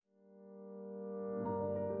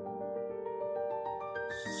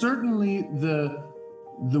certainly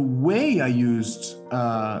the way I used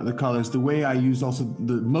the colors, the way I used also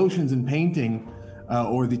the motions in painting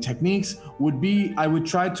or the techniques would be, I would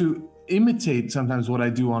try to imitate sometimes what I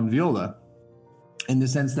do on viola, in the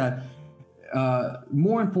sense that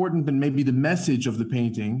more important than maybe the message of the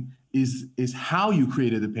painting is how you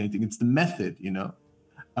created the painting. It's the method, you know.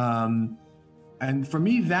 And for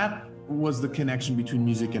me, that was the connection between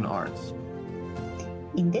music and art.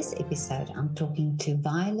 In this episode, I'm talking to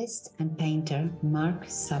violist and painter Marc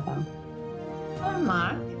Sabbah. Hello,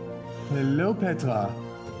 Marc. Hello, Petra.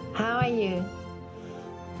 How are you?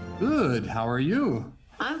 Good. How are you?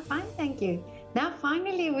 I'm fine, thank you. Now,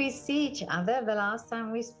 finally, we see each other. The last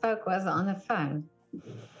time we spoke was on the phone. It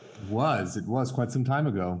was quite some time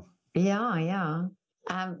ago. Yeah.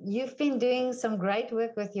 You've been doing some great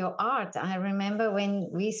work with your art. I remember when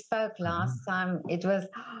we spoke last time, it was,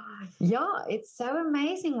 it's so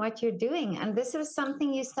amazing what you're doing. And this was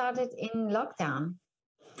something you started in lockdown.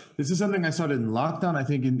 This is something I started in lockdown. I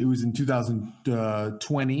think it was in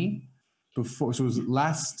 2020, so it was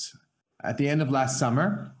at the end of last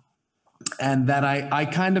summer. And that I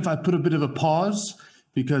put a bit of a pause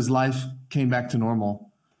because life came back to normal.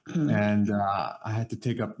 And I had to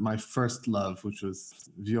take up my first love, which was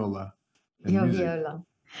viola. Your music. Viola.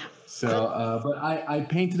 So, but I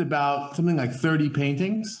painted about something like 30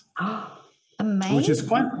 paintings. Oh, amazing. Which is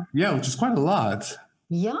quite a lot.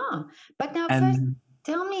 Yeah. But now first,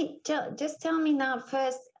 tell me now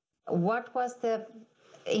first, what was the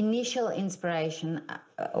initial inspiration?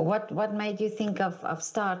 What made you think of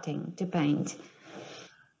starting to paint?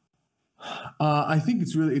 I think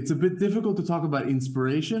it's a bit difficult to talk about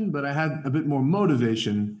inspiration, but I had a bit more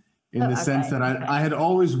motivation in the sense that I had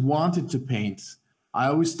always wanted to paint. I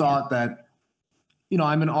always thought that,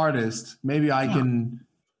 I'm an artist. Maybe I can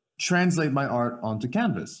translate my art onto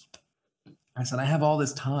canvas. I said, I have all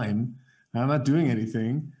this time and I'm not doing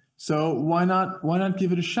anything. So why not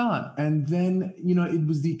give it a shot? And then, it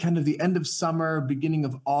was the kind of the end of summer, beginning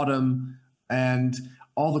of autumn, and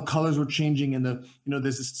all the colors were changing, and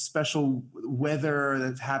there's this special weather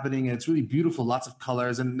that's happening, and it's really beautiful, lots of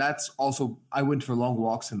colors. And that's also, I went for long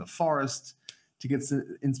walks in the forest to get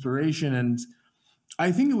some inspiration. And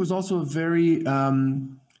I think it was also it was a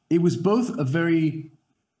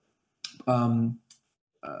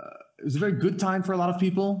very good time for a lot of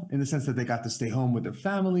people, in the sense that they got to stay home with their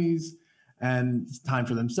families and time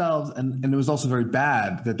for themselves. And it was also very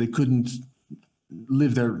bad that they couldn't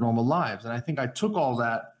live their normal lives. And I think I took all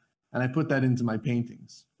that and I put that into my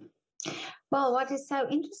paintings. Well, what is so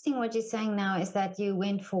interesting what you're saying now is that you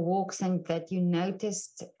went for walks and that you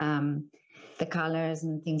noticed the colors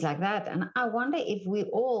and things like that. And I wonder if we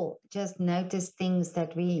all just notice things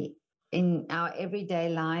that we in our everyday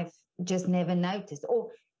life just never noticed,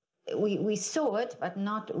 or we saw it, but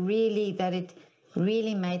not really that it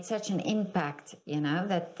really made such an impact,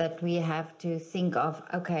 that we have to think of,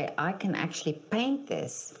 okay, I can actually paint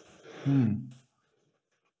this.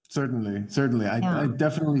 Certainly. I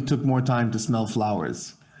definitely took more time to smell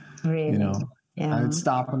flowers. Really? I would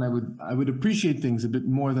stop and I would appreciate things a bit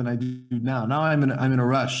more than I do now. Now I'm in a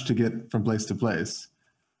rush to get from place to place.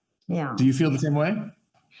 Yeah. Do you feel the same way?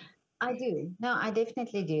 I do. No, I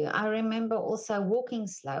definitely do. I remember also walking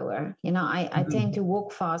slower. I tend to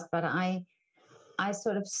walk fast, but I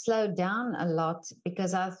sort of slowed down a lot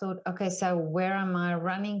because I thought, okay, so where am I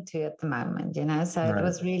running to at the moment? So It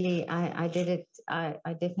was really, I did it.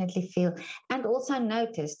 I definitely feel, and also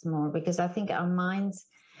noticed more, because I think our minds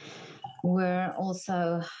were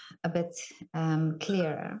also a bit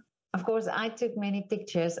clearer. Of course, I took many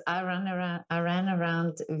pictures. I ran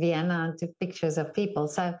around Vienna and took pictures of people.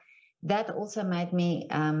 So that also made me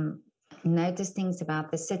notice things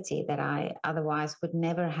about the city that I otherwise would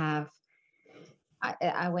never have.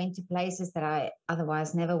 I went to places that I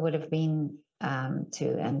otherwise never would have been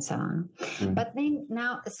to, and so on. But then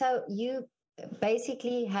now, so you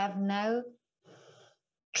basically have no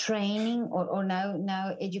training or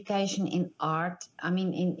no education in art. I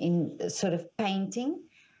mean, in sort of painting.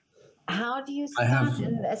 How do you start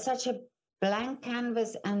in such a blank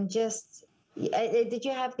canvas and just? Did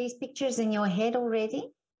you have these pictures in your head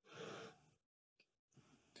already?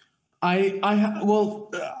 I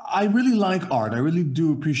really like art. I really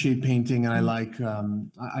do appreciate painting, and I like.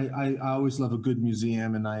 I always love a good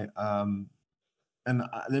museum, and there are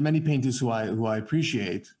many painters who I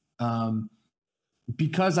appreciate.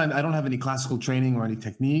 Because I don't have any classical training or any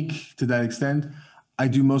technique to that extent, I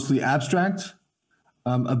do mostly abstract,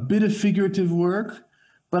 a bit of figurative work,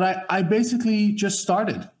 but I basically just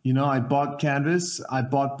started. I bought canvas, I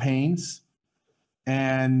bought paints,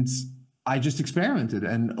 and I just experimented.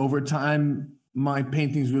 And over time, my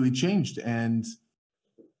paintings really changed, and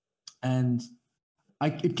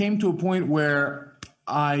it came to a point where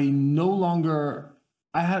I no longer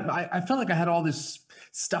I felt like I had all this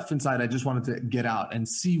stuff inside I just wanted to get out and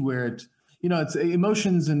see where it, it's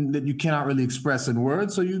emotions and that you cannot really express in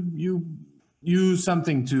words, so you use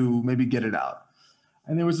something to maybe get it out.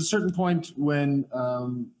 And there was a certain point when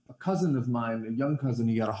a cousin of mine, a young cousin,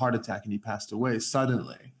 he got a heart attack and he passed away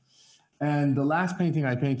suddenly. And the last painting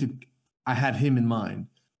I painted, I had him in mind.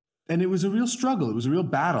 And it was a real struggle. It was a real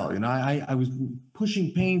battle. I was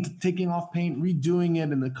pushing paint, taking off paint, redoing it,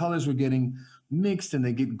 and the colors were getting mixed and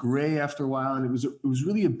they get gray after a while. And it was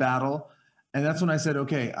really a battle. And that's when I said,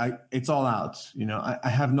 okay, it's all out. I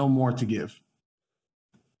have no more to give.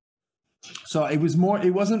 So it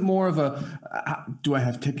wasn't more of a, do I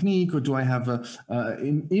have technique or do I have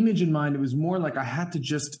an image in mind? It was more like I had to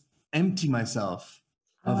just empty myself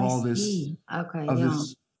of all this,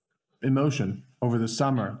 this emotion over the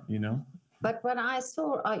summer, But when I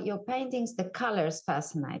saw your paintings, the colors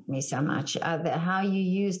fascinate me so much. How you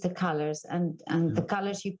use the colors and the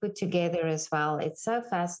colors you put together as well. It's so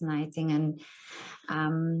fascinating,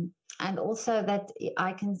 and also that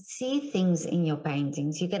I can see things in your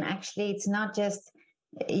paintings. You can actually, it's not just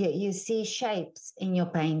you see shapes in your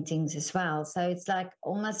paintings as well. So it's like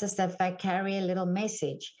almost as if they carry a little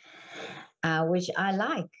message, which I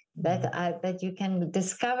like. That you can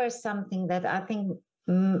discover something that I think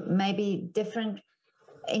maybe different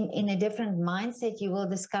in a different mindset. You will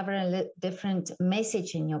discover a different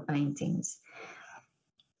message in your paintings.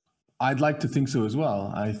 I'd like to think so as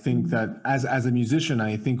well. I think that as a musician,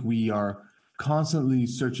 I think we are constantly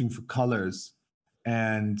searching for colors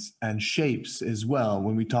and shapes as well.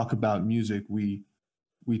 When we talk about music, we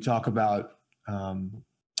talk about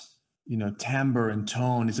timbre and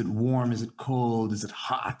tone. Is it warm? Is it cold? Is it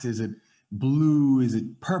hot? Is it blue? Is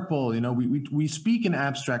it purple? We speak in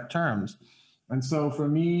abstract terms. And so for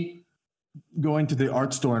me, going to the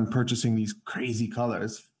art store and purchasing these crazy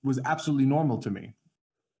colors was absolutely normal to me.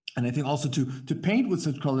 And I think also to paint with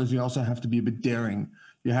such colors, you also have to be a bit daring.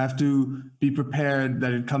 You have to be prepared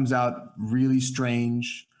that it comes out really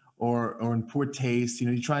strange or in poor taste.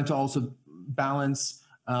 You're trying to also balance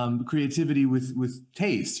creativity with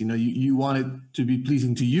taste. You want it to be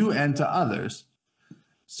pleasing to you and to others.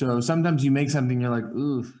 So sometimes you make something, you're like,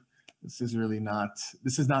 ooh, this is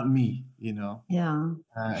not me, Yeah.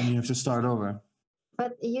 And you have to start over.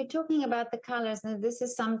 But you're talking about the colors, and this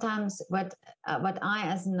is sometimes what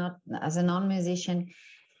I, as a non-musician,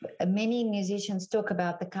 many musicians talk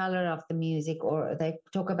about the color of the music, or they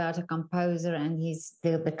talk about a composer and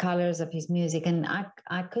the colors of his music, and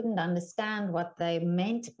I couldn't understand what they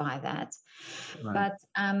meant by that. Right.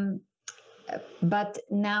 But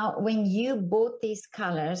now, when you bought these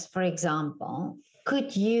colors, for example,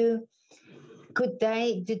 did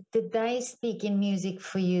they speak in music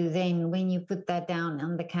for you then when you put that down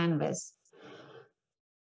on the canvas?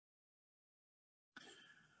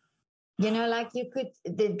 Like you could,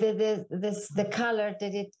 the color,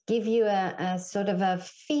 did it give you a sort of a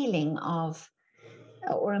feeling of,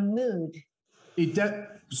 or a mood?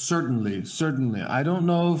 Certainly. I don't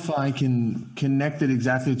know if I can connect it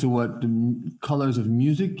exactly to what the colors of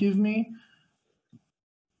music give me,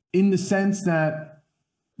 in the sense that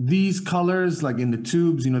these colors, like in the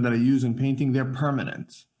tubes, that I use in painting, they're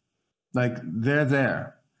permanent. Like they're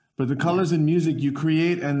there. But the colors in music you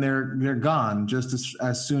create and they're gone just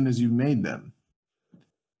as soon as you made them.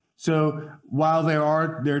 So while there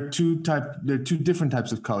are two different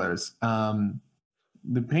types of colors.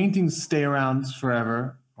 The paintings stay around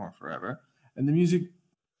forever, and the music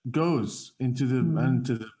goes into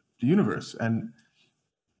the universe, and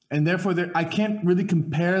therefore I can't really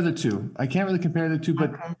compare the two.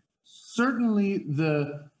 But certainly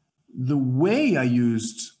the way I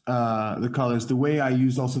used the colors, the way I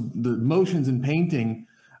used also the motions in painting,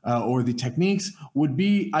 or the techniques would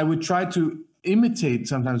be, I would try to imitate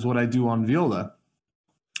sometimes what I do on viola,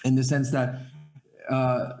 in the sense that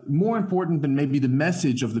more important than maybe the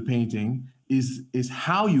message of the painting is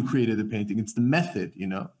how you created the painting. It's the method,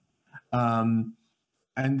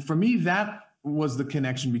 and for me, that was the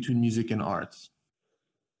connection between music and art.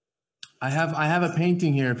 I have a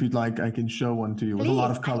painting here. If you'd like, I can show one to you. Please, with a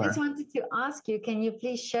lot of color. I just wanted to ask you, can you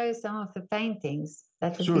please show some of the paintings?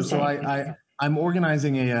 Sure. So I'm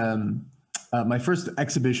organizing my first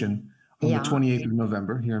exhibition on the 28th of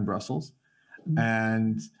November here in Brussels,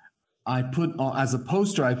 and I put as a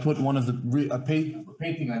poster, I put one of a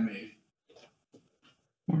painting I made,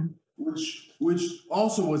 which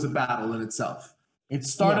also was a battle in itself. It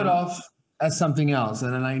started off as something else,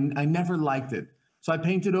 and then I never liked it. So I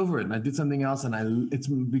painted over it and I did something else, and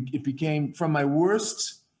it became from my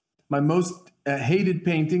most hated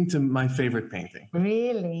painting to my favorite painting.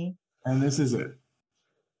 Really? And this is it.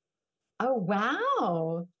 Oh,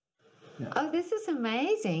 wow. Yeah. Oh, this is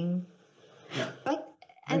amazing. Yeah. But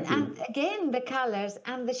and again, the colors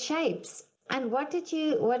and the shapes. And what did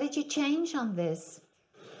you change on this?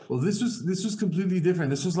 Well, this was completely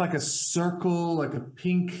different. This was like a circle, like a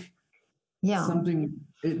pink something.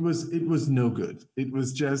 It was no good. It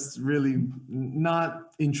was just really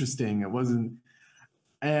not interesting. It wasn't,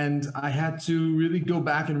 and I had to really go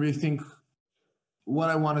back and rethink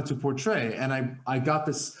what I wanted to portray. And I got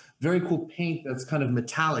this very cool paint that's kind of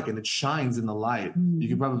metallic and it shines in the light. You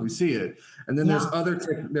can probably see it. And then there's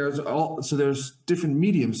different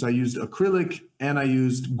mediums. So I used acrylic and I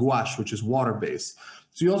used gouache, which is water based.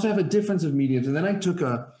 So you also have a difference of mediums. And then I took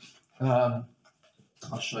I'll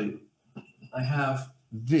show you. I have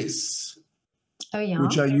this,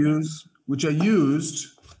 which I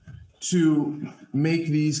used to make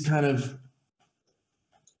these kind of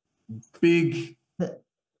big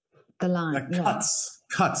the line, like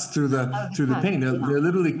cuts through the paint. They're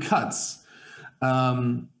literally cuts,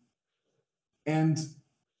 and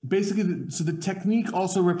basically, so the technique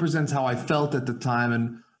also represents how I felt at the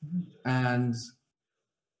time, and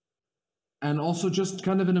also just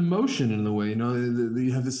kind of an emotion in a way. You know,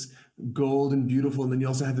 you have this gold and beautiful, and then you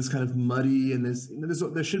also have this kind of muddy, and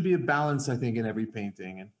there should be a balance, I think, in every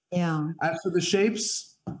painting. And as for the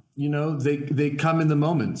shapes, you know, they come in the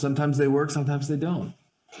moment. Sometimes they work, sometimes they don't.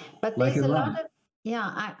 But there's a lot of,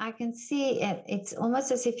 I can see it. It's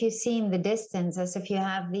almost as if you see in the distance, as if you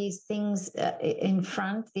have these things in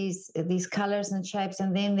front, these colors and shapes,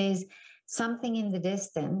 and then there's something in the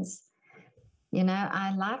distance. You know,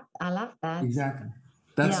 I love that. Exactly.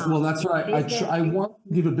 That's what I want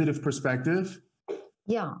to give a bit of perspective.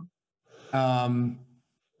 Yeah.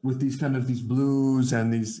 With these blues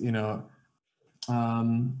and these, you know,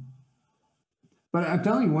 but I'm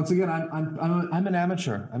telling you, once again, I'm an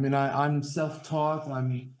amateur. I mean, I'm self-taught.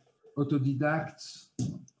 I'm autodidactic.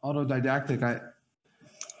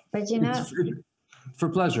 But you know, for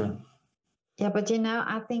pleasure. Yeah, but you know,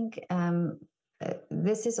 I think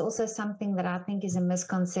this is also something that I think is a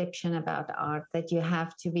misconception about art, that you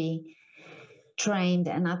have to be trained.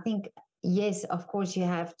 And I think, yes, of course, you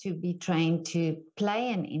have to be trained to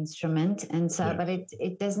play an instrument, and so, but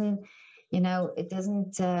it doesn't, you know, it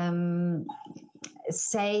doesn't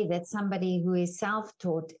say that somebody who is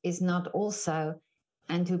self-taught is not also,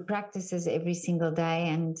 and who practices every single day,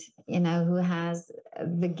 and you know, who has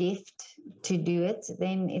the gift to do it,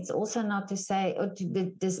 then it's also not to say or to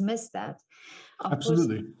dismiss that.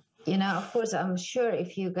 Absolutely. Course, you know, of course, I'm sure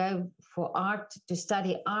if you go for art, to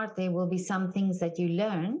study art, there will be some things that you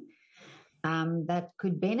learn that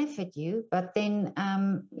could benefit you. But then,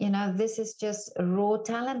 you know, this is just a raw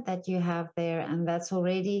talent that you have there, and that's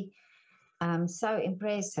already so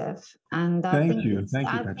impressive. And I Thank you,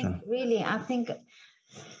 Petra.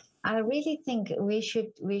 I really think we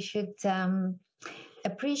should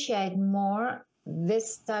appreciate more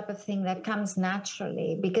this type of thing that comes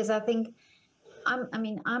naturally, because I think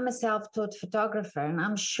I'm a self-taught photographer, and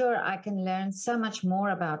I'm sure I can learn so much more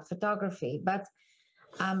about photography. But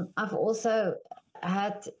I've also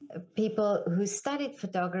had people who studied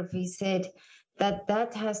photography said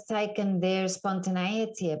that has taken their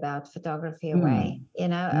spontaneity about photography away, you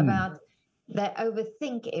know, about they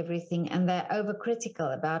overthink everything and they're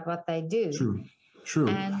overcritical about what they do. True.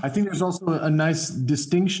 And I think there's also a nice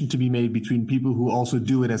distinction to be made between people who also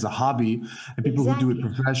do it as a hobby and people who do it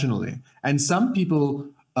professionally. And some people,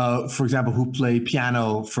 for example, who play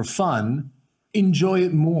piano for fun, enjoy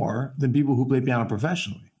it more than people who play piano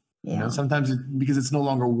professionally. You know, sometimes because it's no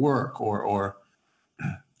longer work or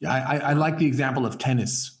I like the example of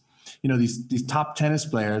tennis. You know, these top tennis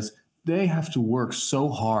players, they have to work so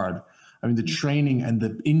hard. I mean, the training and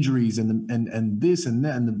the injuries and this and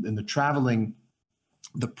that and the traveling,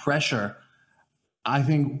 the pressure. I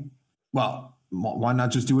think, well, why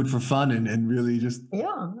not just do it for fun and really just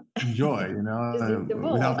enjoy, you know,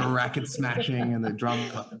 without the racket smashing and the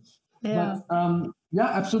drama. But,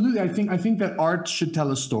 absolutely. I think that art should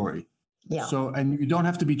tell a story. Yeah. So, and you don't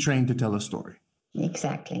have to be trained to tell a story.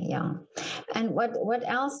 Exactly. Yeah. And what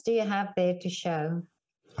else do you have there to show?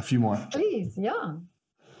 A few more. Please. Yeah.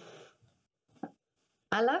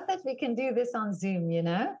 I love that we can do this on Zoom, you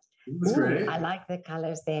know? That's great. I like the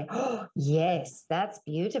colors there. Oh, yes, that's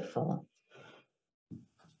beautiful.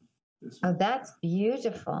 Oh, that's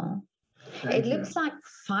beautiful. It looks like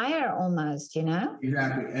fire almost, you know?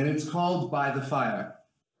 Exactly. And it's called By the Fire.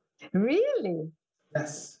 Really?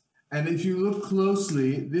 Yes. And if you look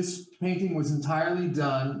closely, this painting was entirely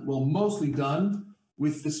done, well, mostly done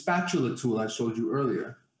with the spatula tool I showed you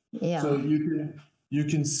earlier. Yeah. So you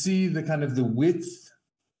can see the kind of the width.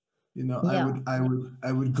 You know, Yeah.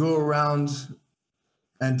 I would go around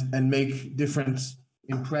and make different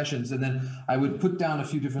impressions, and then I would put down a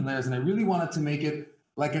few different layers, and I really wanted to make it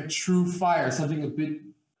like a true fire, something a bit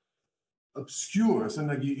obscure,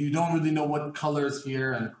 something like you don't really know what colors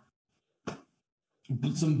here, and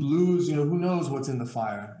some blues, you know, who knows what's in the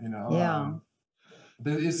fire, you know. Yeah.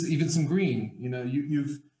 There is even some green, you know.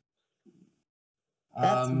 You've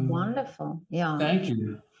That's wonderful. Yeah. Thank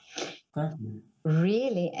you.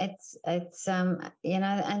 Really, it's you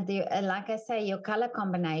know, and like I say, your color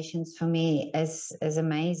combinations for me is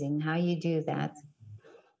amazing. How you do that.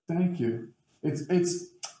 Thank you. It's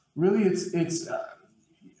really it's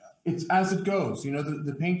as it goes. You know,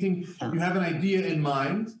 the painting. Yeah. You have an idea in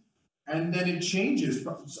mind, and then it changes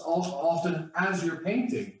often as you're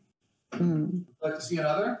painting. Would you like to see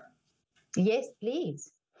another? Yes,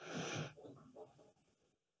 please.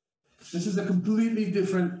 This is a completely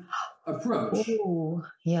different approach. Oh,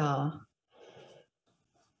 yeah.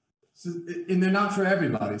 So, and they're not for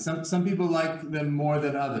everybody. Some people like them more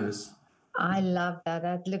than others. I love that.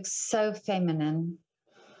 That looks so feminine.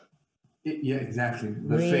 Yeah, exactly.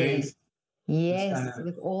 The really? face. Yes, kind of,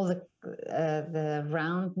 with all the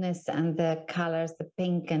roundness and the colors, the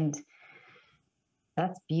pink, and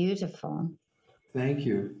that's beautiful. Thank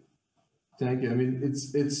you. Thank you. I mean,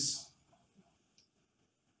 it's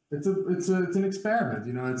an experiment,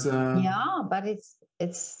 you know. It's a yeah, but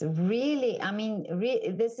it's really. I mean,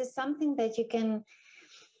 this is something that you can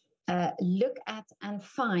look at and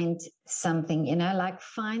find something. You know, like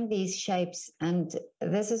find these shapes. And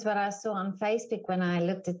this is what I saw on Facebook when I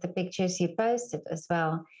looked at the pictures you posted as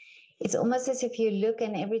well. It's almost as if you look,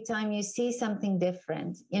 and every time you see something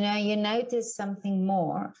different, you know, you notice something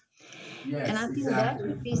more. Yes, and I think exactly. that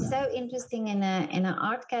would be so interesting in an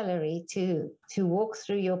art gallery to walk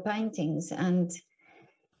through your paintings and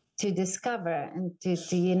to discover and to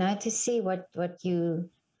you know, to see what you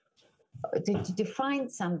to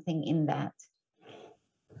find something in that.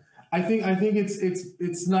 I think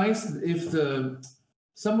it's nice if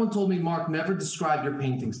someone told me, Mark, never describe your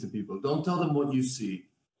paintings to people. Don't tell them what you see.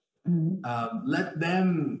 Let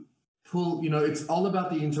them pull, you know, it's all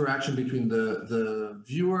about the interaction between the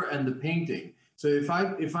viewer and the painting. So if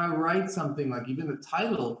I write something like even the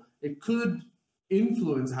title, it could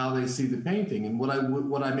influence how they see the painting. And what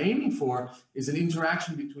I'm aiming for is an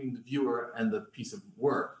interaction between the viewer and the piece of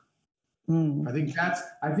work. I think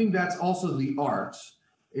that's also the art.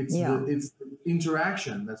 It's the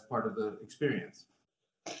interaction that's part of the experience.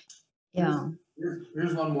 Yeah.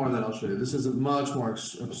 Here's one more that I'll show you. This is a much more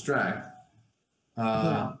abstract.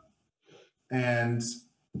 And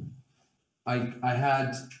I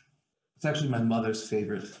had, it's actually my mother's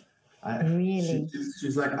favorite. Really?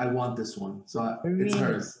 She's like, I want this one. So really? It's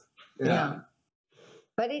hers. Yeah.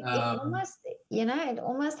 But it almost, you know, it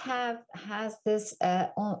almost has this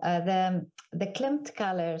the Klimt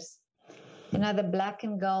colors, you know, the black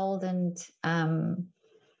and gold, and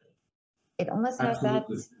it almost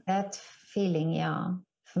Absolutely. has that feeling, yeah,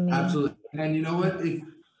 for me. Absolutely. And you know what?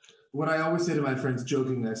 What I always say to my friends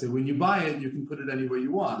jokingly, I say, when you buy it, you can put it anywhere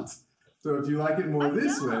you want. So if you like it more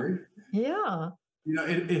this way, yeah, you know,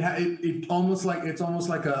 it's almost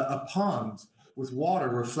like a pond with water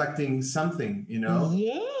reflecting something, you know?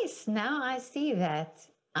 Yes, now I see that.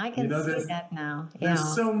 I can see that now.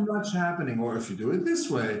 There's so much happening. Or if you do it this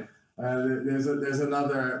way,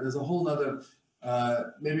 there's a whole other,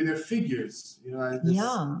 maybe they're figures, you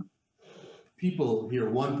know? People here,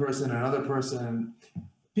 one person, another person.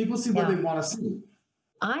 People see what they want to see.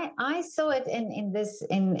 I saw it in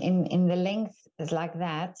the length like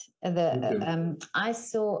that.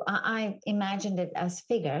 I imagined it as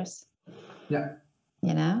figures. Yeah.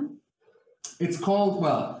 You know? It's called,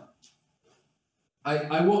 well,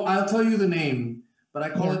 I'll tell you the name, but I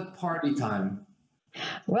call it Party Time.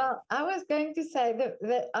 Well, I was going to say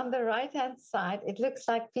that on the right-hand side, it looks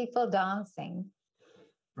like people dancing.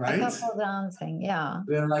 Right? A couple dancing, yeah.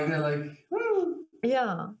 They're like, woo!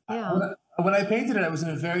 Yeah. When I painted it, I was in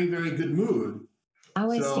a very, very good mood.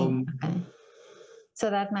 I see. Okay. So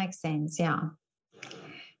that makes sense, yeah.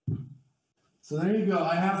 So there you go.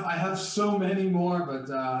 I have so many more, but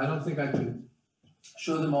I don't think I can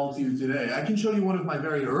show them all to you today. I can show you one of my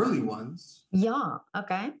very early ones. Yeah.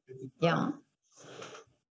 Okay. Yeah.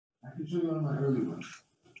 I can show you one of my early ones,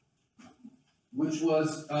 which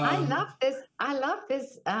was. I love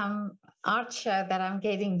this art show that I'm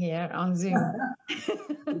getting here on Zoom.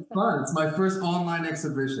 It's fun. It's my first online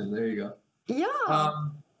exhibition. There you go. Yeah.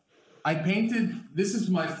 I painted, this is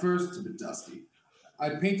my first, it's a bit dusty.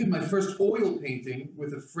 I painted my first oil painting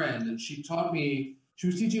with a friend, and she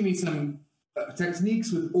was teaching me some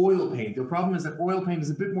techniques with oil paint. The problem is that oil paint is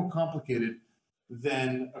a bit more complicated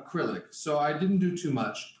than acrylic, so I didn't do too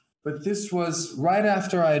much. But this was right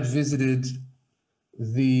after I had visited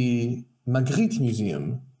the Magritte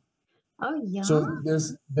Museum. Oh, yeah. So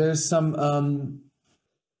there's some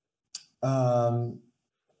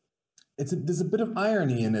there's a bit of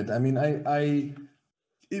irony in it. I mean,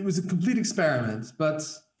 it was a complete experiment, but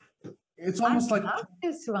it's almost like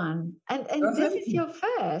this one. And this is your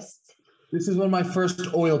first. This is one of my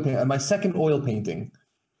first oil paint, my second oil painting.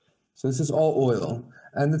 So this is all oil,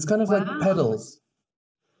 and it's kind of like petals.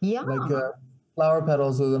 Yeah. Like flower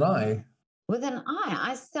petals with an eye. With an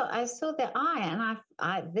eye. I saw the eye, and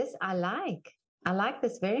I like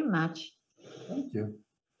this very much. Thank you.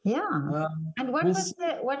 Yeah. And what is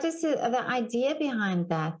the idea behind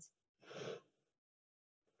that?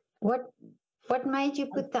 What made you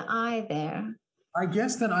put the eye there? I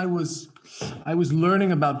guess that I was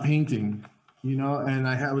learning about painting, and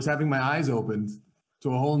I was having my eyes opened to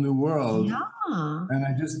a whole new world. Yeah. And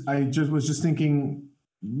I was just thinking,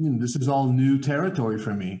 this is all new territory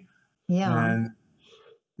for me. Yeah. And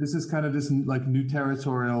this is kind of this like new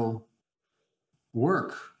territorial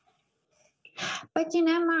work. But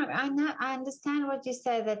Marc, I understand what you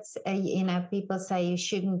say. That's people say you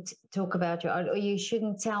shouldn't talk about your art or you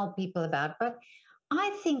shouldn't tell people about. But I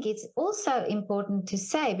think it's also important to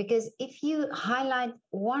say, because if you highlight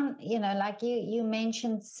one, like you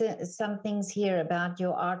mentioned some things here about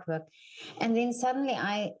your artwork, and then suddenly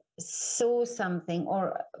I saw something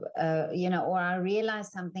or I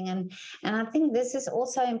realized something, and I think this is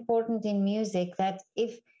also important in music, that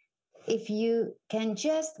if you can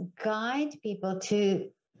just guide people to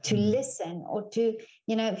listen, or to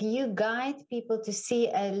if you guide people to see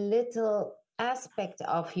a little aspect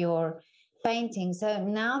of your painting. So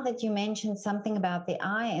now that you mentioned something about the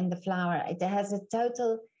eye and the flower, it has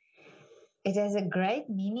a great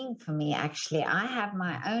meaning for me. Actually, I have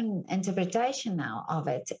my own interpretation now of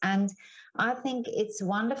it, and I think it's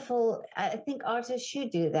wonderful. I think artists should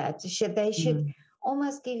do that. They should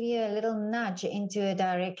almost give you a little nudge into a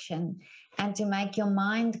direction and to make your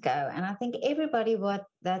mind go. And I think everybody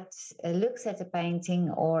that looks at a painting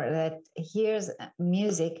or that hears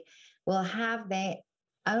music will have their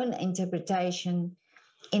own interpretation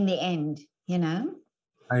in the end,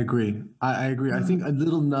 I agree. I agree. I think a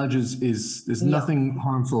little nudge there's nothing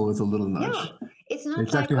harmful with a little nudge. Yeah. It's not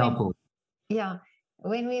it's actually helpful. Yeah.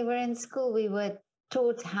 When we were in school, we were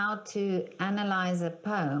taught how to analyze a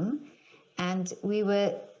poem, and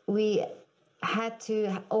we had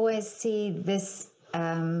to always see this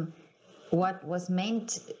what was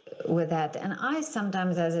meant with that. And I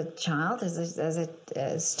sometimes, as a child, as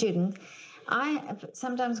a student, I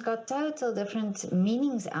sometimes got total different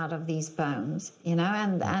meanings out of these poems,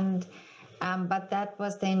 but that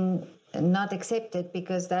was then not accepted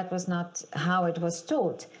because that was not how it was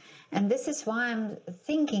taught. And this is why I'm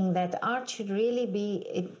thinking that art should really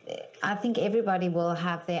be, I think everybody will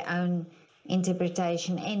have their own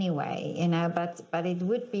interpretation anyway, but it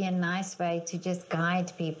would be a nice way to just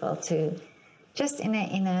guide people to just in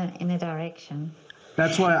a direction.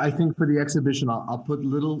 That's why I think for the exhibition, I'll put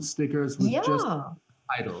little stickers with just the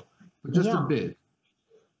title, but just a bit.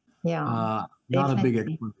 Yeah. Not a big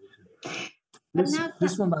explanation.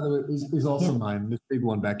 This one, by the way, is also mine. This big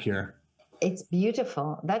one back here. It's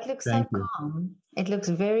beautiful. That looks so calm. It looks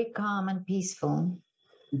very calm and peaceful.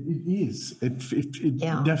 It is. It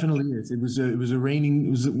definitely is. It was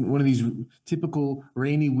one of these typical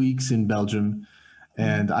rainy weeks in Belgium,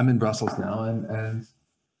 and I'm in Brussels now, and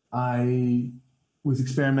I was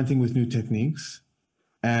experimenting with new techniques,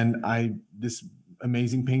 and this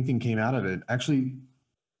amazing painting came out of it. Actually,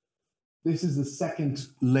 this is the second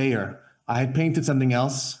layer. I had painted something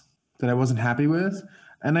else that I wasn't happy with,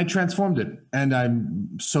 and I transformed it, and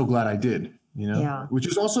I'm so glad I did. Which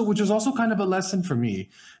is also kind of a lesson for me,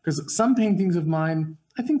 because some paintings of mine,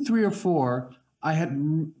 I think 3 or 4, I had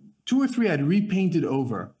 2 or 3 I'd repainted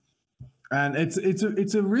over, and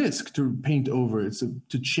it's a risk to paint over. It's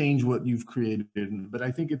to change what you've created, but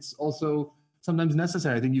I think it's also sometimes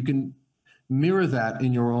necessary. I think you can mirror that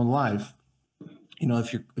in your own life.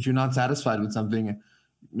 If you're not satisfied with something,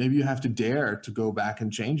 maybe you have to dare to go back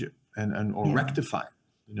and change it or rectify.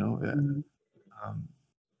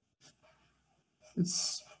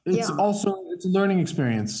 It's a learning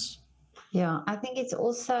experience. Yeah, I think it's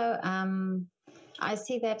also I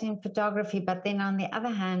see that in photography, but then on the other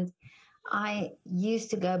hand, I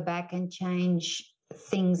used to go back and change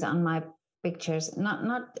things on my pictures,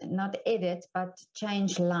 not edit, but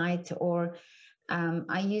change light, or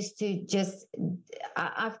I used to just,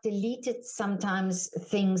 I've deleted sometimes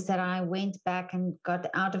things that I went back and got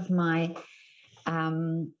out of my,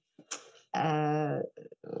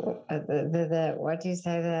 what do you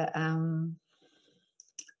say,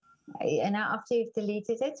 and after you've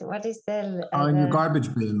deleted it, what is the in your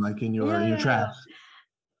garbage bin, like in your trash.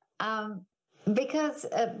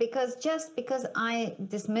 Because just because I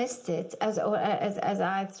dismissed it as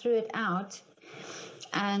I threw it out,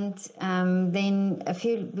 and then a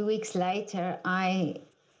few weeks later I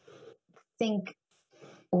think,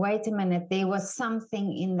 wait a minute, there was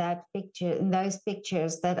something in that picture, in those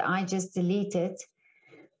pictures that I just deleted,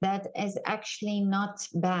 that is actually not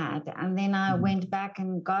bad. And then I went back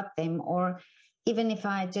and got them, or even if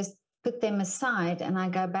I just put them aside and I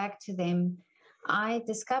go back to them, I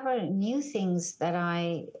discover new things that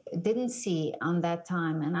I didn't see on that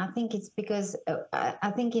time. And I think it's because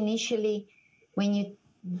I think initially when you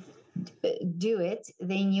do it,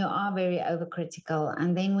 then you are very overcritical.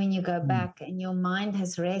 And then when you go back and your mind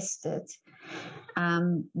has rested,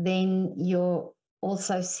 then you'll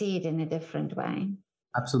also see it in a different way.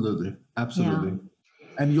 Absolutely.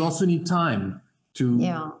 And you also need time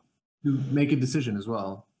to make a decision as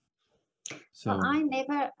well. So well, I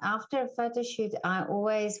never, after a photo shoot, I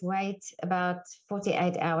always wait about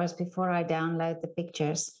 48 hours before I download the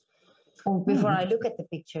pictures, or before I look at the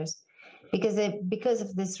pictures, because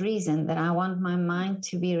of this reason, that I want my mind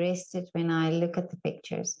to be rested when I look at the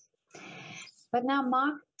pictures. But now,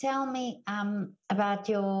 Marc, tell me about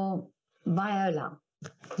your viola.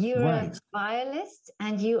 You're a violist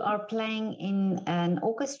and you are playing in an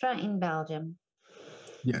orchestra in Belgium.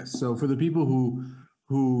 Yes. So for the people who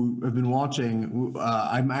have been watching,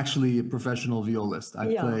 I'm actually a professional violist.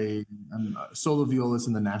 I'm a solo violist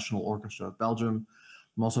in the National Orchestra of Belgium.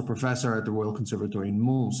 I'm also a professor at the Royal Conservatory in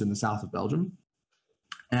Mons in the south of Belgium.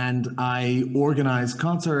 And I organize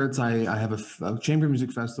concerts. I have a chamber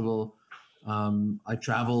music festival. I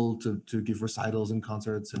travel to give recitals and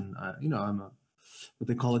concerts. And, I'm what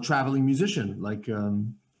they call a traveling musician, like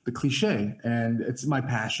the cliche. And it's my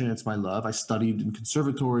passion. It's my love. I studied in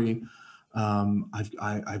conservatory.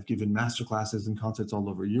 I've given master classes and concerts all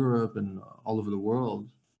over Europe and all over the world.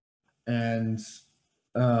 And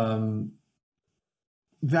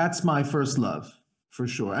that's my first love, for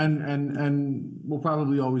sure. And will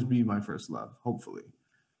probably always be my first love, hopefully.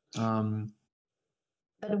 But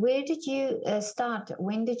where did you start?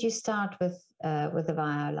 When did you start with the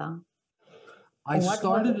viola? What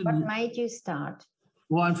made you start?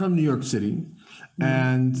 Well, I'm from New York City,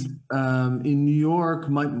 and in New York,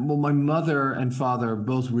 my mother and father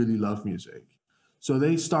both really love music, so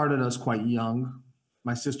they started us quite young.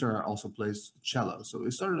 My sister also plays cello, so they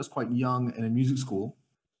started us quite young in a music school,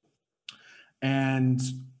 and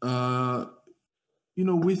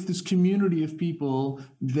with this community of people,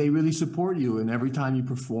 they really support you, and every time you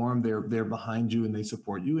perform, they're behind you and they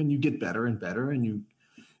support you, and you get better and better, and you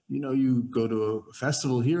go to a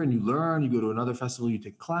festival here and you learn, you go to another festival, you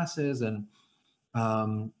take classes, and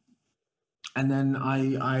then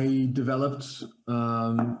I developed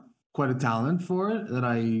quite a talent for it that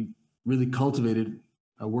I really cultivated.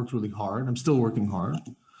 I worked really hard. I'm still working hard.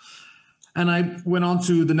 And I went on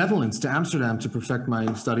to the Netherlands, to Amsterdam, to perfect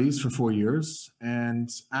my studies for 4 years. And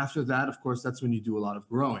after that, of course, that's when you do a lot of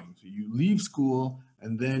growing. So you leave school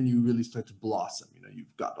and then you really start to blossom.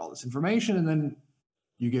 You've got all this information and then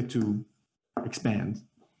you get to expand.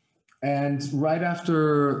 And right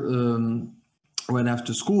after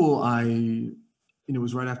school, it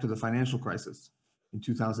was right after the financial crisis in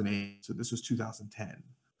 2008. So this was 2010.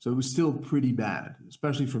 So it was still pretty bad,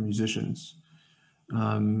 especially for musicians.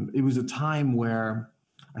 It was a time where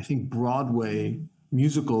I think Broadway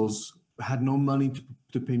musicals had no money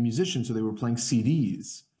to pay musicians, so they were playing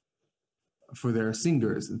CDs for their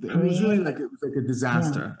singers. It was really like a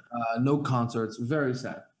disaster. No concerts, very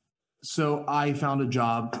sad. So I found a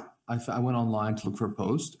job. I went online to look for a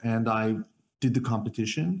post, and I did the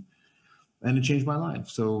competition, and it changed my life.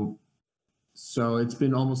 So it's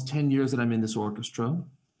been almost 10 years that I'm in this orchestra,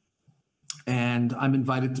 and I'm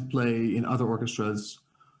invited to play in other orchestras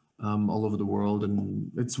all over the world,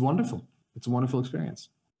 and it's wonderful. It's a wonderful experience.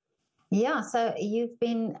 Yeah, so you've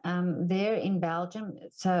been there in Belgium,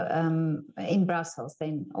 so in Brussels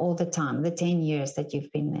then all the time, the 10 years that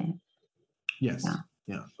you've been there. Yes,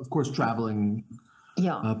 yeah. Of course, traveling,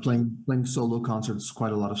 playing solo concerts,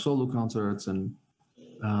 quite a lot of solo concerts, and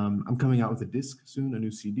I'm coming out with a disc soon, a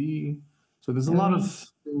new CD. So there's a lot of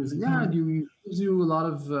things. Yeah, it gives you a lot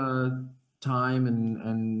of time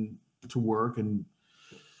and to work, and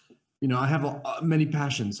I have many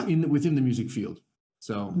passions within the music field.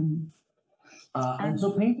 So, and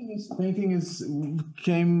so painting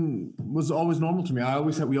was always normal to me.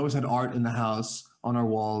 We always had art in the house on our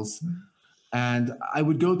walls, and I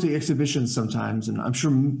would go to exhibitions sometimes. And I'm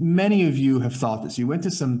sure many of you have thought this. You went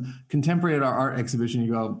to some contemporary art exhibition.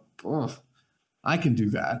 You go, oh, I can do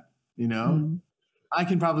that. I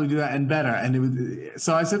can probably do that and better. And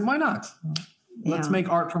so I said, why not? Let's make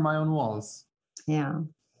art for my own walls. Yeah.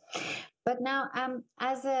 But now,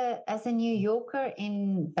 as a New Yorker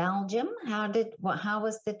in Belgium, how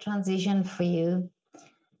was the transition for you?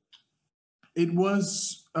 It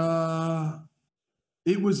was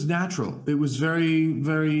natural. It was very,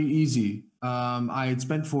 very easy. I had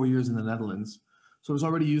spent 4 years in the Netherlands, so I was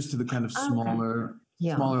already used to the kind of smaller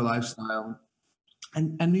lifestyle.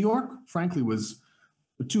 And New York, frankly, was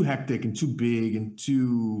too hectic and too big and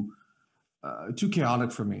too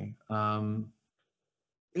chaotic for me.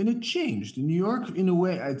 And it changed. In New York, in a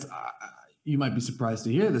way, you might be surprised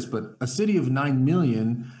to hear this, but a city of 9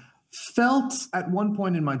 million felt at one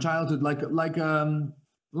point in my childhood like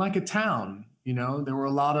a town. There were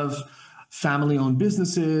a lot of family-owned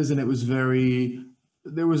businesses, and there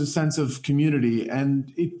was a sense of community,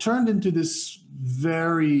 and it turned into this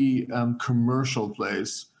very commercial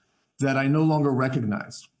place that I no longer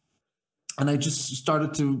recognized. And I just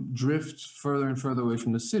started to drift further and further away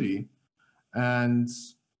from the city. And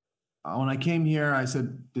when I came here, I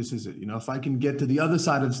said, this is it. If I can get to the other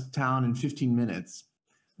side of town in 15 minutes,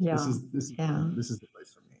 this is the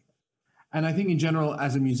place for me. And I think in general,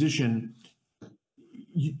 as a musician,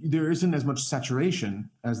 there isn't as much saturation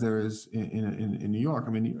as there is in New York. I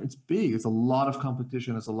mean, it's big. It's a lot of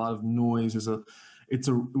competition. It's a lot of noise. It's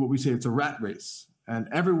what we say, it's a rat race. And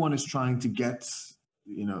everyone is trying to get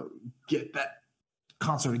that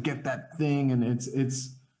concert, get that thing. And it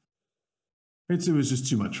was just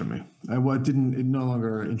too much for me. It no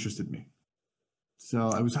longer interested me. So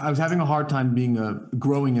I was having a hard time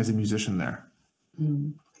growing as a musician there.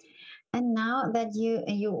 Mm. And now that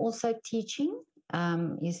you're also teaching,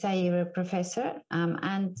 you say you're a professor,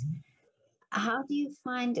 and how do you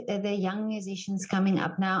find the young musicians coming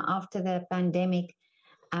up now after the pandemic?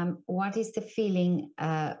 What is the feeling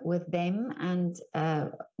with them, and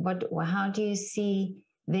how do you see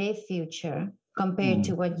their future compared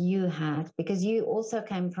to what you had? Because you also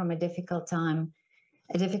came from a difficult time,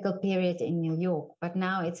 a difficult period in New York, but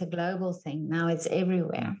now it's a global thing. Now it's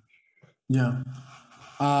everywhere. Yeah.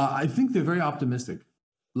 I think they're very optimistic,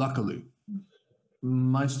 luckily.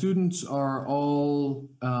 My students are all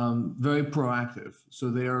very proactive. So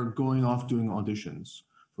they are going off doing auditions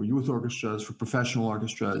for youth orchestras, for professional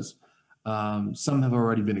orchestras. Some have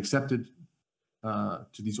already been accepted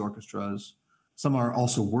to these orchestras. Some are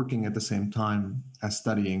also working at the same time as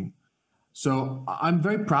studying. So I'm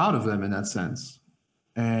very proud of them in that sense.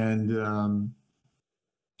 And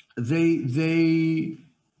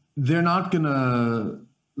they're not going to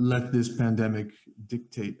let this pandemic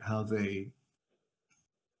dictate how they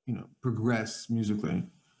progress musically.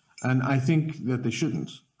 And I think that they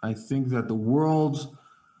shouldn't. I think that the world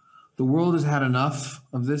has had enough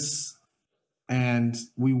of this, and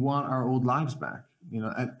we want our old lives back,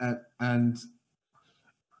 and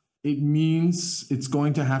it means it's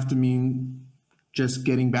going to have to mean just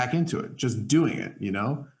getting back into it, just doing it,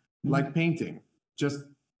 like painting, just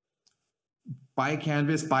buy a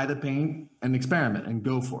canvas, buy the paint, and experiment and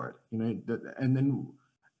go for it,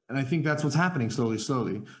 and I think that's what's happening slowly.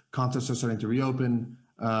 Concerts are starting to reopen.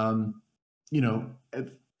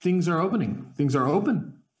 Things are opening. Things are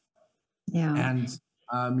open. Yeah. And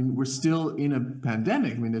I mean, we're still in a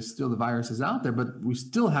pandemic. I mean, there's still the virus is out there, but we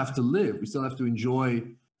still have to live. We still have to enjoy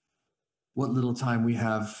what little time we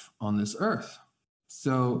have on this earth.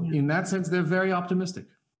 So in that sense, they're very optimistic.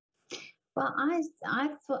 Well,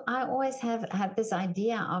 I always have had this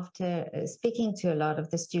idea after speaking to a lot of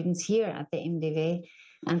the students here at the MDV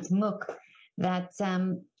and MOOC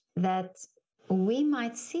that we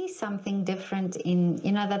might see something different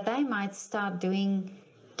that they might start doing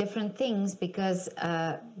different things because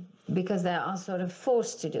they are sort of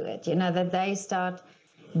forced to do it, that they start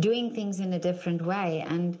doing things in a different way.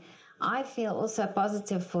 And I feel also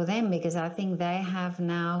positive for them because I think they're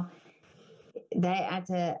at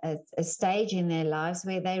a stage in their lives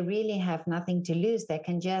where they really have nothing to lose. They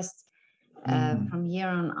can just from here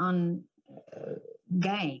on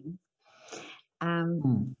gain.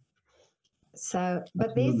 So,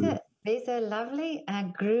 but there's a lovely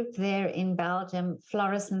group there in Belgium,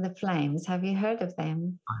 Floris and the Flames. Have you heard of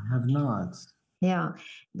them? I have not. Yeah,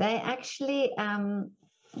 they actually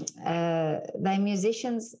they're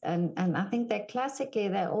musicians, and I think they're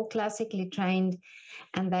all classically trained,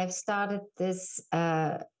 and they've started this.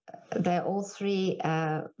 They're all three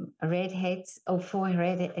redheads, or four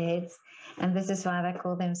redheads, and this is why they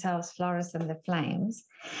call themselves Floris and the Flames.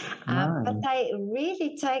 But Nice. they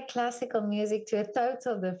really take classical music to a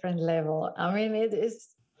total different level. I mean, it is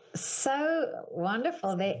so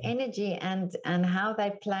wonderful, their energy and how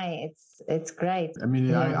they play. It's great. I mean,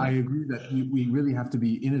 Yeah. I agree that we really have to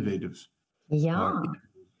be innovative, Yeah.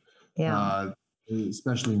 Yeah.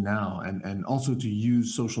 especially now, and also to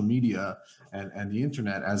use social media and the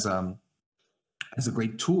internet as a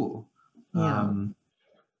great tool. Yeah.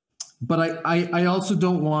 But I also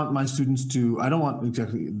don't want my students to, I don't want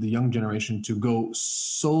exactly the young generation to go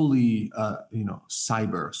solely,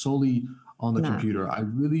 cyber, solely on the No. computer.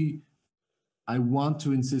 I want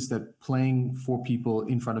to insist that playing for people,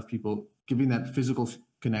 in front of people, giving that physical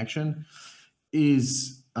connection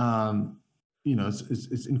is,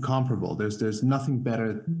 it's incomparable. There's nothing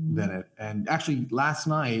better than it. And actually, last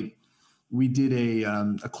night we did a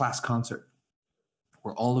class concert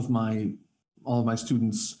where all of my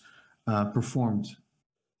students performed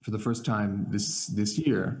for the first time this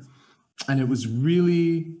year, and it was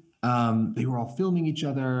really, they were all filming each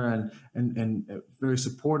other and very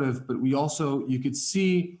supportive. But we also, you could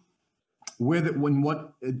see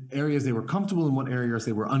what areas they were comfortable and what areas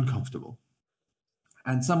they were uncomfortable.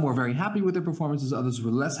 And some were very happy with their performances, others were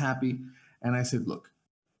less happy. And I said, look,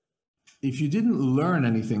 if you didn't learn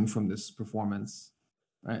anything from this performance,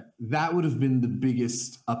 right, that would have been the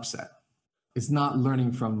biggest upset. It's not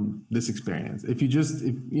learning from this experience. If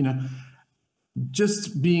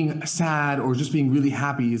just being sad or just being really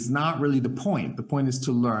happy is not really the point. The point is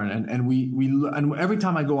to learn. And every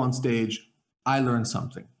time I go on stage, I learn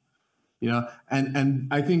something, and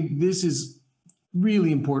I think this is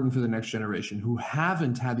really important for the next generation who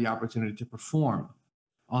haven't had the opportunity to perform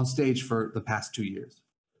on stage for the past 2 years.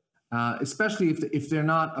 Especially if they're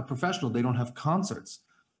not a professional, they don't have concerts.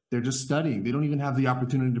 They're just studying. They don't even have the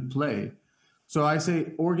opportunity to play. So I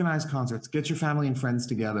say, organize concerts, get your family and friends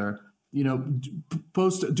together,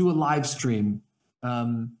 do a live stream.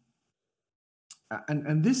 And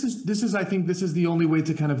this is, I think this is the only way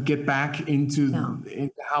to kind of get back into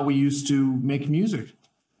how we used to make music.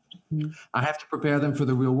 I have to prepare them for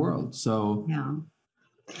the real world. So yeah.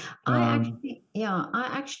 I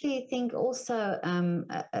actually think also, I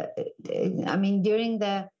mean, during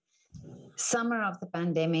the summer of the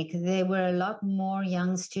pandemic, there were a lot more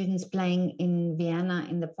young students playing in Vienna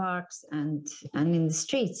in the parks and in the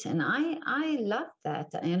streets. And I love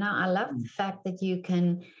that. I love the fact that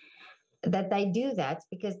that they do that,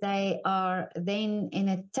 because they are then in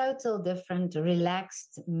a total different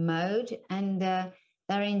relaxed mode, and they're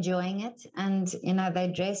enjoying it, and they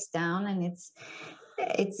dress down, and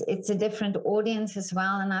it's a different audience as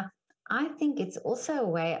well. And I think it's also a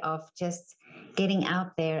way of just getting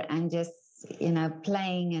out there and just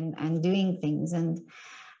playing and doing things, and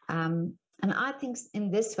I think in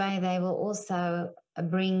this way they will also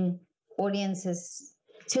bring audiences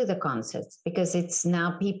to the concerts, because it's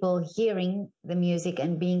now people hearing the music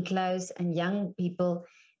and being close, and young people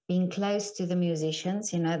being close to the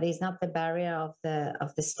musicians. There's not the barrier of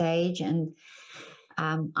the stage, and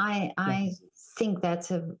I think that's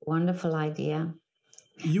a wonderful idea.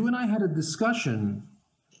 You and I had a discussion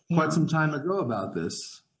quite some time ago about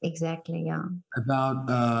this. Exactly, yeah. About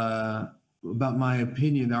my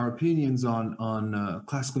opinion, our opinions on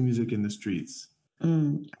classical music in the streets.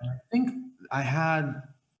 I think I had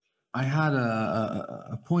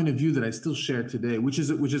a point of view that I still share today, which is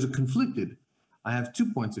a conflicted. I have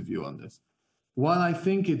 2 points of view on this. While I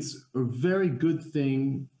think it's a very good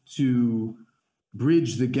thing to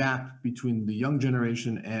bridge the gap between the young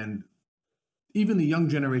generation and even the young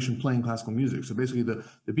generation playing classical music. So basically the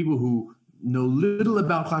people who know little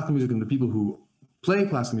about classical music and the people who play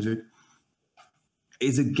classical music,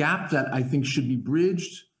 is a gap that I think should be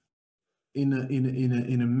bridged in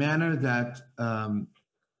a manner that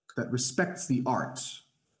that respects the art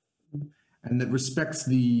and that respects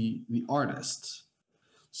the artist.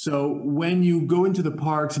 So when you go into the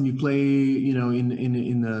parks and you play, in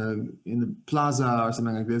the plaza or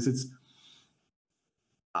something like this,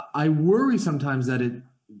 I worry sometimes that it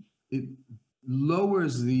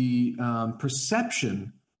lowers the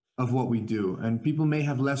perception of what we do, and people may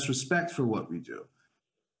have less respect for what we do.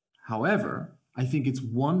 However, I think it's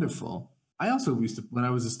wonderful. I also used to, when I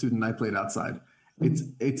was a student, I played outside.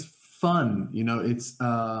 It's fun, it's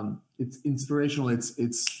inspirational. It's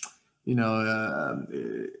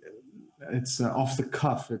off the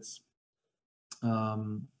cuff. It's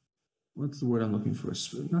what's the word I'm looking for?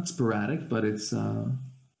 Not sporadic, but it's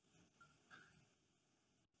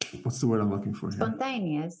what's the word I'm looking for here?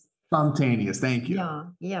 Spontaneous. Spontaneous. Thank you. Yeah,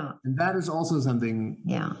 yeah. And that is also something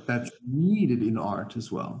that's needed in art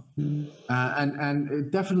as well. And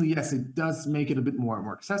it definitely, yes, it does make it a bit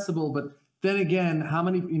more accessible. But then again, how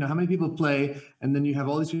many people play, and then you have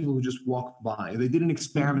all these people who just walk by. They did an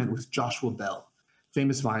experiment with Joshua Bell,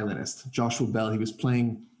 famous violinist. Joshua Bell, he was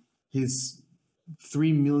playing his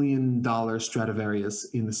 $3 million Stradivarius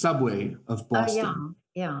in the subway of Boston.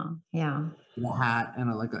 Yeah. In a hat and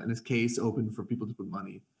in his case open for people to put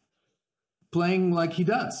money. Playing like he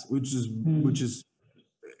does, which is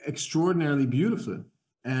extraordinarily beautiful,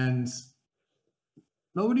 and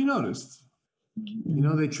nobody noticed.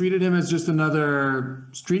 They treated him as just another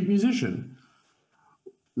street musician.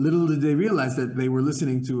 Little did they realize that they were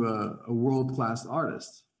listening to a world-class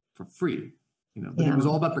artist for free. But it was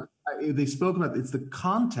all about they spoke about it's the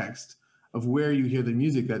context of where you hear the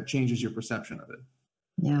music that changes your perception of it.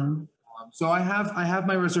 Yeah. So I have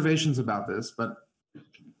my reservations about this, but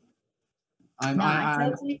I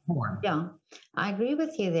agree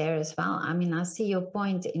with you there as well. I mean, I see your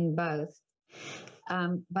point in both.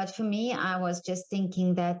 But for me, I was just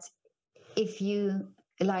thinking that if you,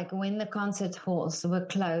 like when the concert halls were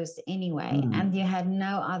closed anyway, and you had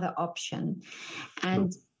no other option,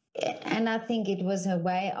 and I think it was a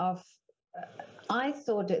way of, I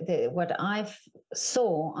thought that what I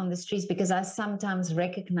saw on the streets, because I sometimes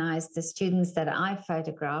recognized the students that I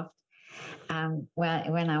photographed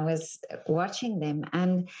when I was watching them,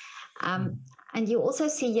 and you also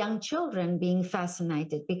see young children being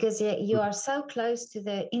fascinated because you are so close to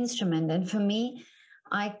the instrument. And for me,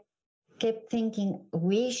 I kept thinking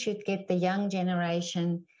we should get the young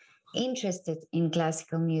generation interested in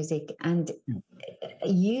classical music and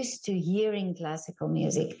used to hearing classical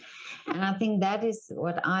music. And I think that is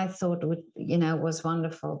what I thought was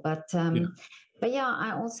wonderful. But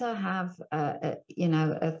I also have, I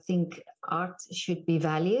think art should be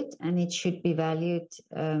valued, and it should be valued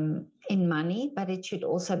in money, but it should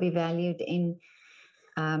also be valued in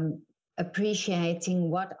appreciating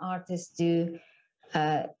what artists do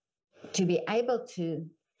to be able to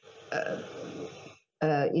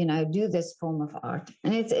do this form of art.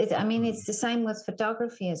 And it's the same with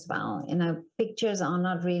photography as well. Pictures are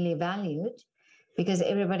not really valued because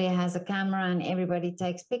everybody has a camera and everybody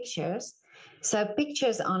takes pictures. So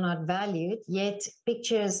pictures are not valued, yet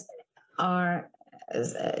pictures are,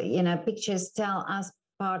 pictures tell us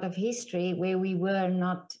part of history where we were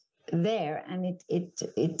not there. And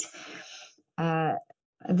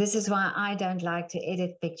this is why I don't like to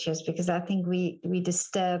edit pictures, because I think we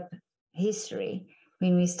disturb history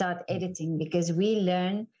when we start editing, because we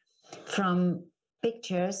learn from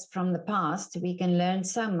pictures from the past. We can learn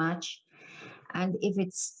so much, and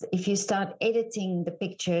if you start editing the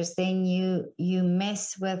pictures, then you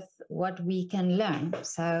mess with what we can learn.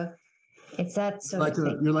 So it's that sort of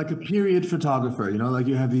thing. You're like a period photographer, like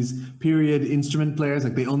you have these period instrument players,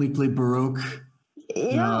 like they only play Baroque.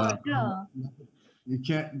 Yeah. You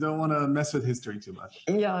don't want to mess with history too much.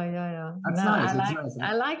 Yeah. That's nice.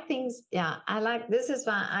 I like things. Yeah, this is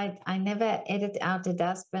why I never edit out a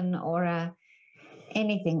dustbin or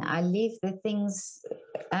anything. I leave the things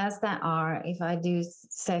as they are. If I do,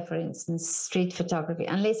 say, for instance, street photography,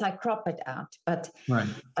 unless I crop it out, but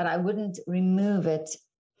I wouldn't remove it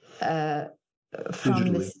from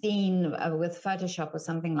digitally. The scene with Photoshop or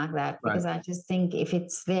something like that, because I just think if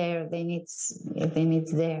it's there, then it's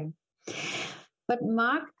there. But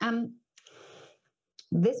Marc,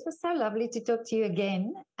 this was so lovely to talk to you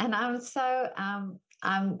again, and I'm so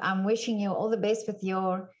I'm wishing you all the best with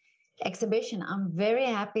your exhibition. I'm very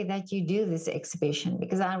happy that you do this exhibition,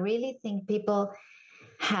 because I really think people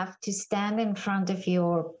have to stand in front of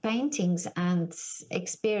your paintings and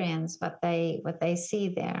experience what they see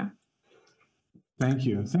there. Thank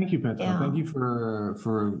you, Petra. Yeah. Thank you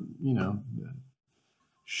for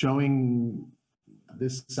showing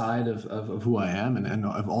this side of who I am and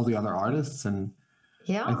of all the other artists, and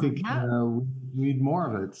I think we need more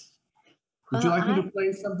of it. Would you like me to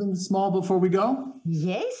play something small before we go?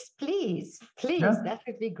 Yes, please. Yeah? That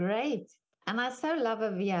would be great. And I so love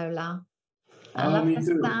a viola. I love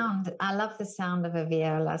the sound. I love the sound of a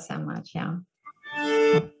viola so much. Yeah.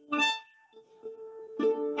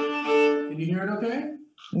 Can you hear it okay?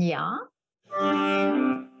 Yeah.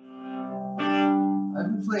 I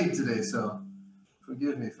haven't played today, so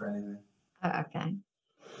forgive me for anything. Oh, okay.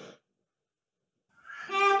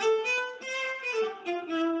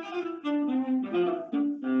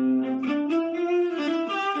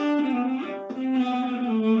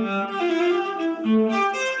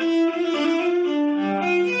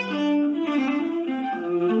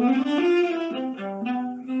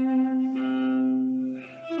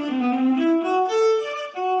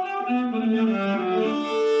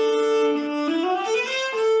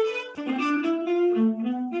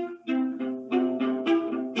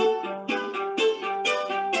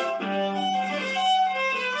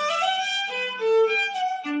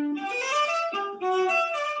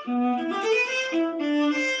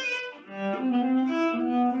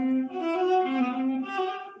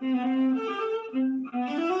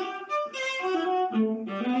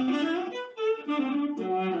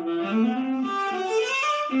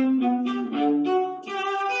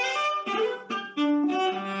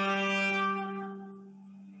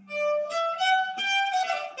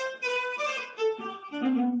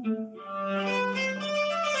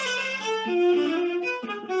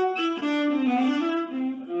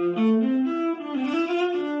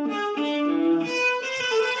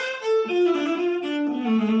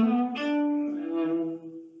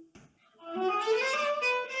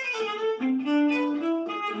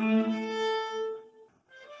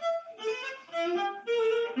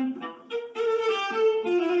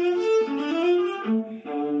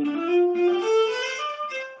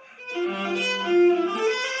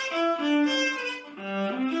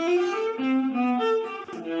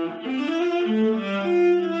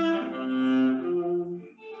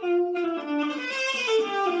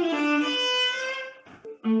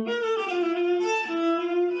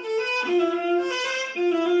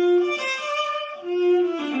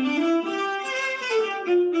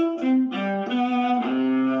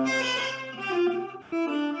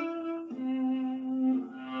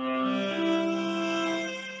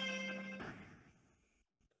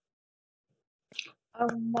 Oh,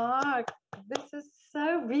 Mark, this is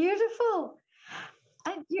so beautiful.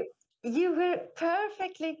 And you were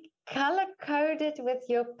perfectly color coded with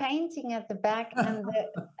your painting at the back, and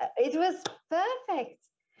it was perfect.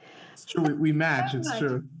 It's true. We match. So It's much.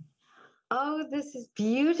 true. Oh, this is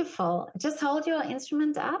beautiful. Just hold your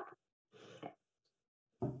instrument up.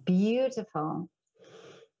 Beautiful.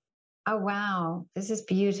 Oh, wow. This is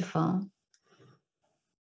beautiful.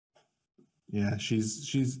 Yeah,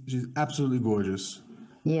 she's absolutely gorgeous.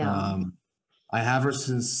 Yeah. I have her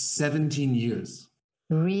since 17 years.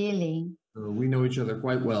 Really So we know each other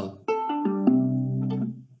quite well.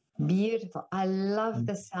 beautiful. I love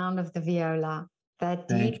the sound of the viola. That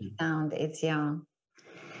Thank deep you. sound. It's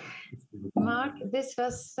Mark, this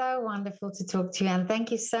was so wonderful to talk to you, and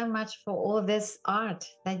thank you so much for all this art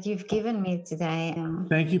that you've given me today.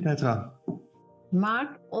 Thank you, Petra.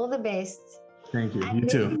 Mark, all the best. Thank you. And You let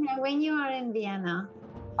too. me know when you are in Vienna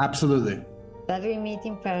Absolutely. that we meet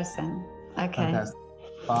in person. Okay. Fantastic.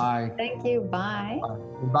 Bye. Thank you. Bye. Bye.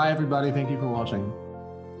 Bye, everybody. Thank you for watching.